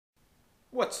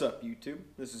What's up, YouTube?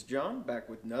 This is John, back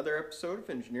with another episode of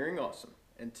Engineering Awesome.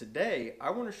 And today, I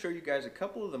want to show you guys a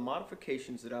couple of the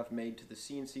modifications that I've made to the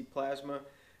CNC plasma,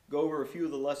 go over a few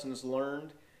of the lessons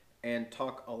learned, and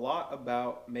talk a lot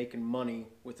about making money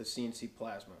with the CNC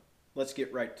plasma. Let's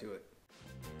get right to it.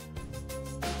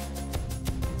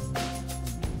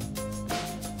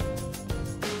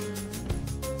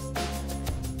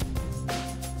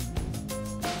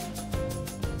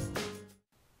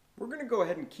 We're going to go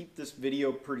ahead and keep this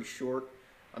video pretty short.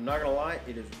 I'm not going to lie,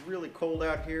 it is really cold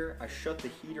out here. I shut the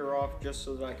heater off just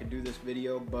so that I could do this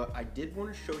video, but I did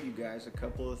want to show you guys a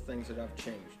couple of things that I've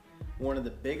changed. One of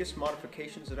the biggest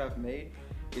modifications that I've made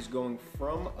is going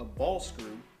from a ball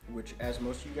screw, which, as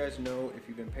most of you guys know if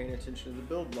you've been paying attention to the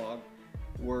build log,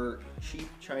 were cheap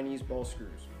Chinese ball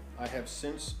screws. I have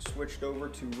since switched over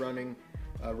to running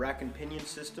a rack and pinion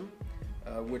system,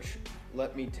 which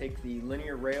let me take the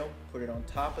linear rail, put it on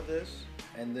top of this,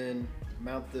 and then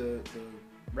mount the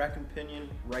rack and pinion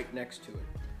right next to it.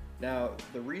 Now,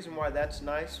 the reason why that's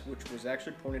nice, which was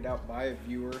actually pointed out by a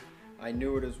viewer, I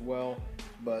knew it as well,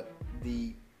 but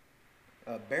the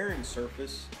bearing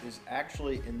surface is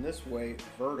actually in this way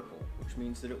vertical, which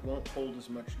means that it won't hold as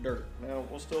much dirt. Now,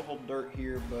 we'll still hold dirt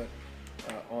here, but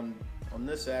on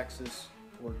this axis,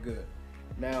 we're good.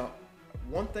 Now,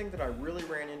 one thing that I really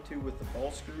ran into with the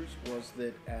ball screws was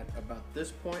that at about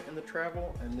this point in the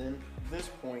travel and then this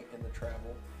point in the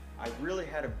travel, I really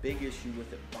had a big issue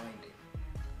with it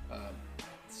binding.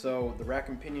 So the rack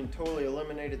and pinion totally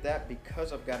eliminated that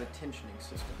because I've got a tensioning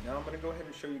system. Now I'm going to go ahead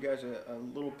and show you guys a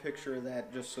little picture of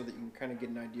that just so that you can kind of get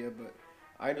an idea, but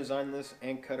I designed this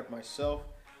and cut it myself.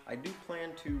 I do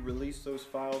plan to release those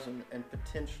files and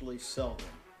potentially sell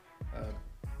them.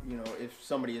 You know, if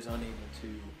somebody is unable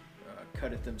to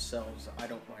cut it themselves, I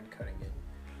don't mind cutting it,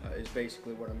 is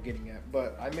basically what I'm getting at.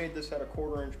 But I made this at a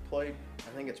 1/4 inch plate.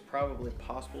 I think it's probably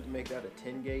possible to make that a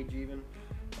 10 gauge even.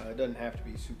 It doesn't have to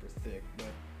be super thick,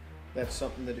 but that's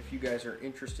something that if you guys are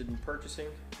interested in purchasing,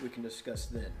 we can discuss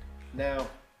then. Now,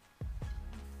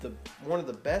 one of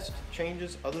the best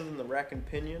changes other than the rack and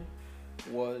pinion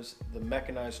was the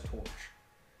mechanized torch.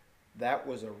 That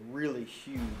was a really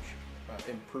huge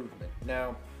improvement.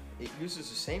 Now, it uses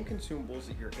the same consumables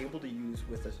that you're able to use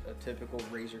with a typical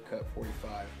razor cut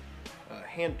 45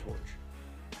 hand torch.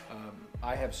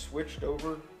 I have switched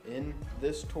over in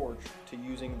this torch to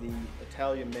using the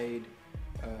Italian-made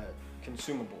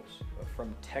consumables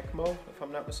from Tecmo, if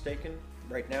I'm not mistaken.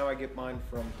 Right now I get mine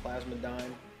from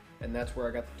Plasmadyne, and that's where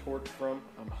I got the torch from.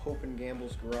 I'm hoping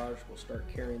Gamble's Garage will start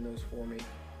carrying those for me,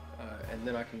 and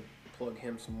then I can plug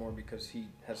him some more because he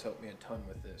has helped me a ton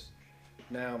with this.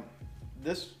 Now,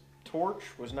 this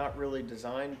torch was not really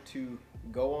designed to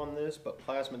go on this, but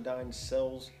Plasmadyne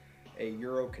sells a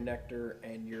Euro connector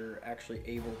and you're actually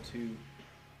able to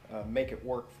make it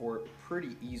work for it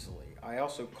pretty easily. I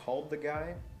also called the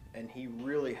guy and he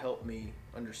really helped me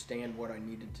understand what I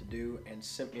needed to do and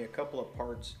sent me a couple of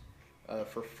parts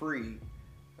for free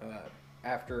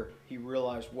after he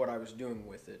realized what I was doing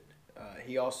with it.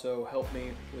 He also helped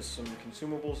me with some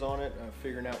consumables on it,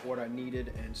 figuring out what I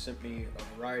needed, and sent me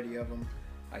a variety of them.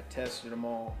 I tested them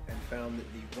all and found that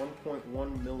the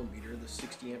 1.1 millimeter, the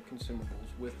 60 amp consumables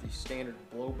with the standard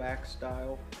blowback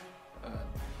style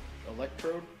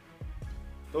electrode,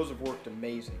 those have worked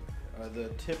amazing. The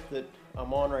tip that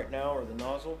I'm on right now, or the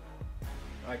nozzle,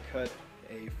 I cut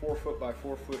a 4 foot by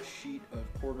 4 foot sheet of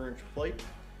 1/4 inch plate.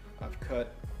 I've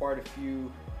cut quite a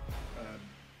few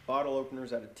bottle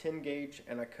openers out of 10 gauge,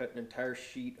 and I cut an entire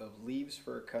sheet of leaves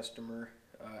for a customer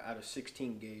out of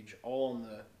 16 gauge, all on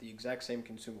the exact same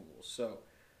consumables. So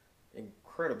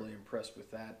incredibly impressed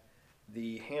with that.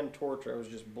 The hand torch, I was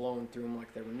just blowing through them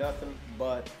like they were nothing,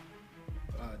 but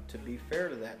to be fair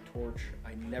to that torch,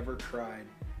 I never tried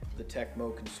the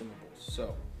Tecmo consumables.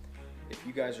 So if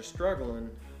you guys are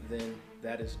struggling, then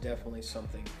that is definitely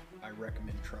something I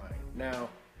recommend trying. Now,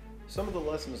 some of the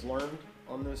lessons learned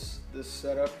on this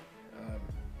setup,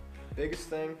 biggest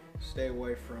thing, stay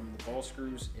away from the ball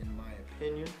screws in my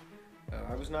opinion.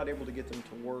 I was not able to get them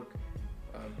to work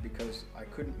because I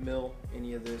couldn't mill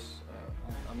any of this.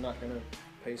 I'm not going to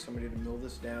pay somebody to mill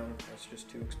this down, that's just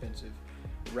too expensive.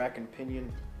 The rack and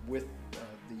pinion with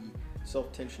the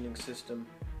self-tensioning system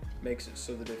makes it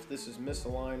so that if this is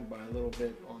misaligned by a little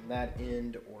bit on that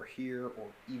end or here or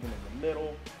even in the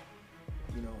middle,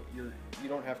 you know, you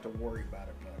don't have to worry about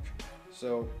it much.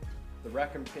 So the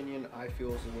rack and pinion, I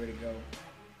feel, is the way to go.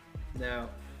 Now,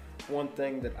 one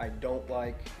thing that I don't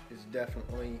like is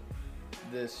definitely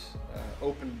this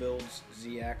open builds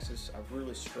Z-axis. I've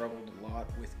really struggled a lot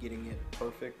with getting it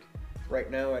perfect. Right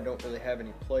now I don't really have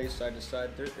any place. I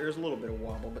decided there's a little bit of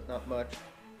wobble, but not much.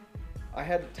 I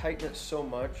had to tighten it so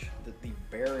much that the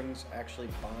bearings actually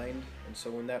bind, and so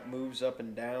when that moves up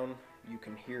and down, you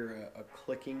can hear a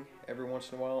clicking every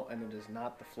once in a while, and it is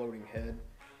not the floating head.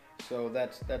 So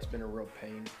that's been a real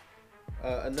pain.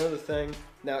 Another thing,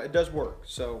 now it does work,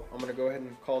 so I'm gonna go ahead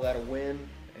and call that a win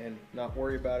and not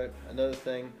worry about it. Another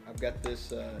thing, I've got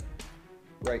this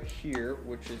right here,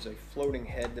 which is a floating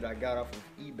head that I got off of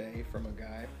eBay from a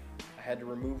guy. I had to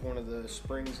remove one of the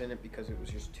springs in it because it was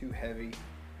just too heavy.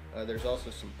 There's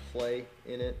also some play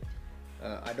in it.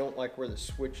 I don't like where the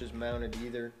switch is mounted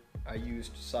either. I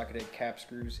used socketed cap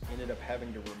screws, ended up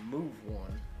having to remove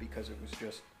one because it was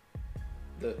just,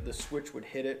 the switch would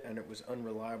hit it and it was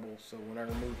unreliable. So when I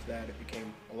removed that, it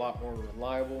became a lot more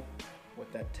reliable.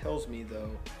 What that tells me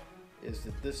though is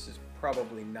that this is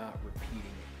probably not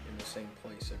repeating in the same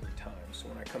place every time. So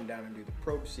when I come down and do the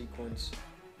probe sequence,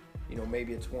 you know,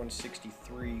 maybe it's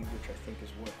 163, which I think is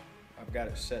what I've got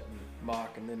it set in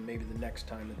Mach, and then maybe the next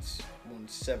time it's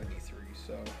 173.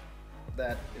 So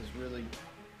that is really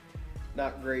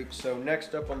not great. So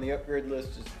next up on the upgrade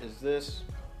list is this.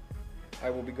 I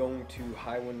will be going to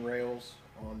high wind rails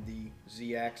on the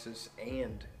Z-axis,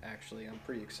 and actually I'm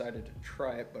pretty excited to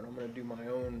try it, but I'm going to do my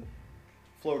own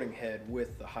floating head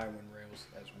with the high wind rails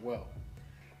as well.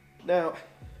 Now,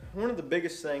 one of the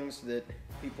biggest things that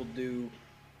people do,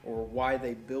 or why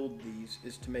they build these,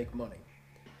 is to make money.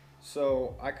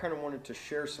 So I kind of wanted to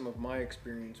share some of my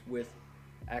experience with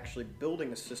actually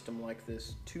building a system like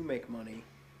this to make money,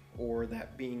 or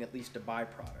that being at least a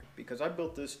byproduct, because I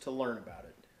built this to learn about it.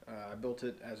 I built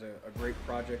it as a great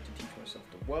project to teach myself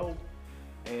to weld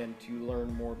and to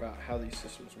learn more about how these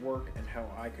systems work and how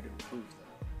I could improve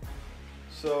them.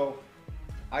 So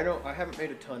I haven't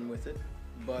made a ton with it,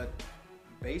 but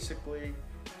basically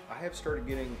I have started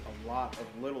getting a lot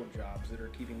of little jobs that are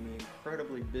keeping me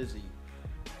incredibly busy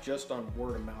just on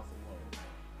word of mouth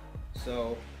alone.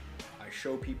 So I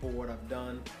show people what I've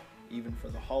done. Even for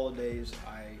the holidays,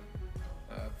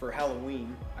 for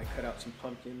Halloween, I cut out some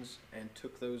pumpkins and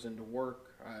took those into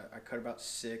work. I cut about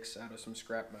 6 out of some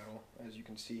scrap metal. As you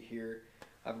can see here,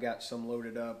 I've got some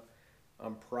loaded up.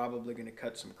 I'm probably going to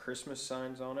cut some Christmas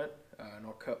signs on it, and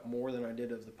I'll cut more than I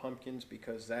did of the pumpkins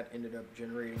because that ended up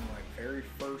generating my very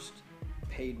first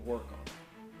paid work on it.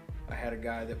 I had a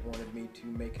guy that wanted me to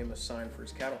make him a sign for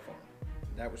his cattle farm.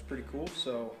 That was pretty cool.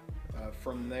 So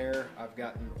from there, I've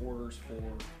gotten orders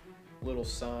for little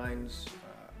signs.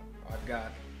 I've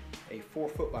got a 4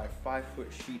 foot by 5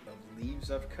 foot sheet of leaves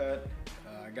I've cut.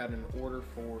 I got an order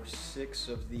for 6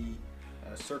 of the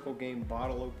Circle Game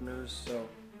bottle openers, so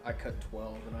I cut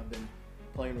 12, and I've been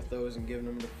playing with those and giving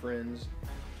them to friends.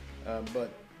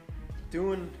 But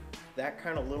doing that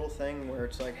kind of little thing where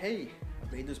it's like, hey,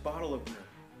 I made this bottle opener,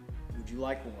 would you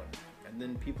like one? And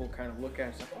then people kind of look at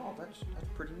it and say, oh, that's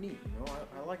pretty neat, you know,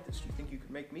 I like this, do you think you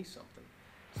could make me something?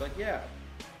 It's like, yeah,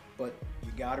 but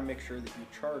you got to make sure that you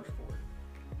charge for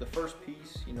it. The first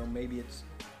piece, you know, maybe it's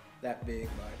that big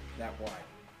by that wide,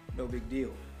 no big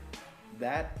deal.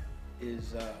 That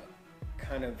is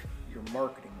kind of your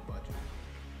marketing budget.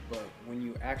 But when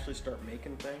you actually start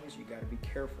making things, you got to be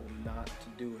careful not to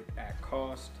do it at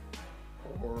cost,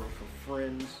 or for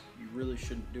friends, you really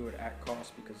shouldn't do it at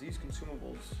cost, because these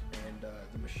consumables and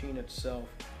the machine itself,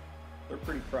 they're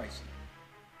pretty pricey.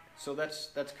 So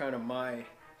that's kind of my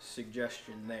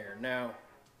suggestion there. Now,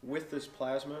 with this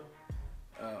plasma,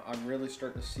 I'm really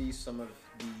starting to see some of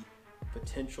the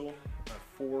potential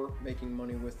for making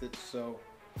money with it. So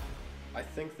I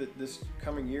think that this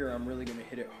coming year I'm really going to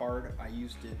hit it hard. I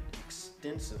used it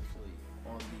extensively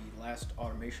on the last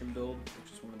automation build,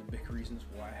 which is one of the big reasons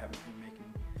why I haven't been making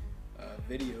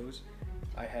videos.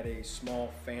 I had a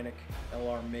small Fanic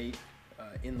LR Mate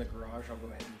in the garage. I'll go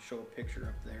ahead and show a picture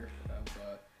up there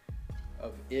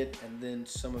of it, and then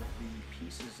some of the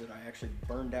pieces that I actually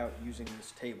burned out using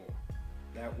this table.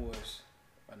 That was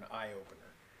an eye-opener.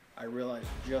 I realized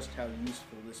just how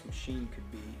useful this machine could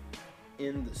be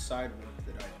in the side work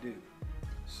that I do.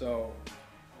 So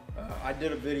I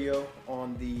did a video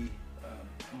on the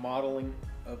modeling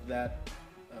of that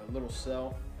little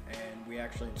cell, and we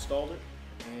actually installed it,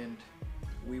 and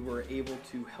we were able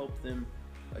to help them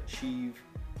achieve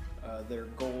their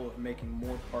goal of making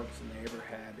more parts than they ever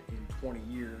had in 20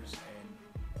 years,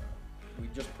 and we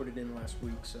just put it in last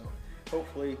week, so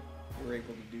hopefully we're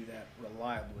able to do that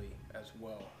reliably as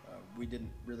well. We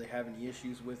didn't really have any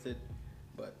issues with it,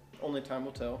 but only time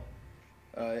will tell.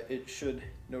 It should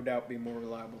no doubt be more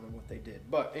reliable than what they did.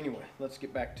 But anyway, let's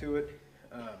get back to it.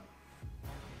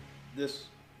 This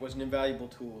was an invaluable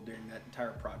tool during that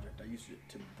entire project. I used it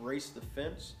to brace the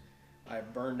fence. I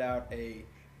burned out a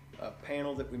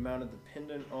panel that we mounted the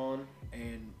pendant on,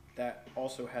 and that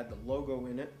also had the logo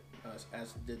in it,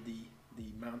 as did the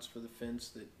mounts for the fence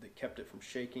that kept it from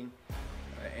shaking.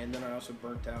 And then I also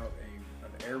burnt out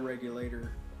an air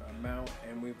regulator mount,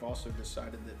 and we've also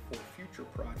decided that for future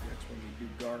projects, when we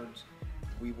do guards,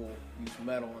 we will use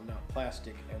metal and not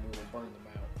plastic, and we will burn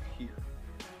them out here.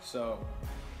 So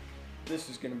this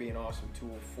is going to be an awesome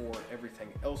tool for everything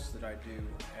else that I do,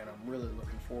 and I'm really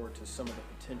looking forward to some of the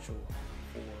potential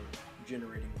for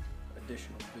generating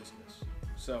additional business.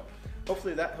 So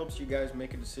hopefully that helps you guys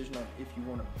make a decision on if you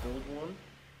want to build one.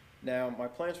 Now, my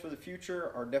plans for the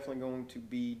future are definitely going to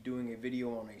be doing a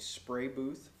video on a spray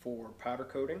booth for powder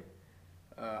coating.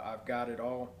 I've got it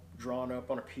all drawn up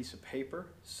on a piece of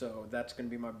paper, so that's going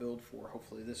to be my build for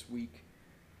hopefully this week.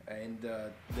 And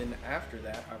then after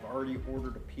that, I've already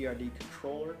ordered a PID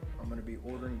controller. I'm going to be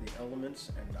ordering the elements,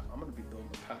 and I'm going to be building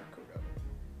the powder coat of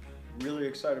it. Really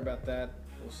excited about that.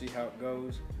 We'll see how it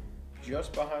goes.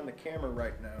 Just behind the camera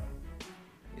right now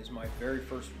is my very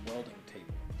first welding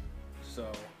table.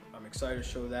 So I'm excited to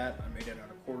show that. I made it out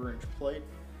of 1/4 inch plate,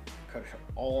 cut it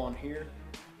all on here.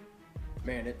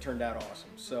 Man, it turned out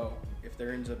awesome. So if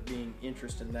there ends up being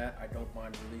interest in that, I don't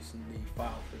mind releasing the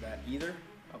file for that either.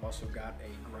 I've also got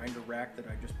a grinder rack that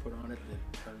I just put on it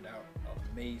that turned out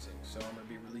amazing. So I'm going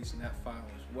to be releasing that file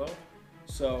as well.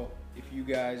 So if you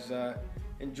guys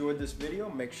enjoyed this video,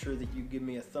 make sure that you give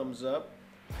me a thumbs up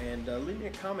and leave me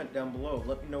a comment down below.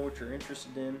 Let me know what you're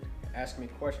interested in. Ask me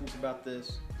questions about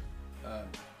this.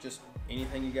 Just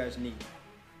anything you guys need.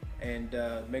 And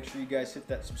make sure you guys hit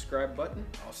that subscribe button.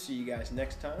 I'll see you guys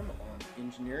next time on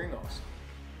Engineering Awesome.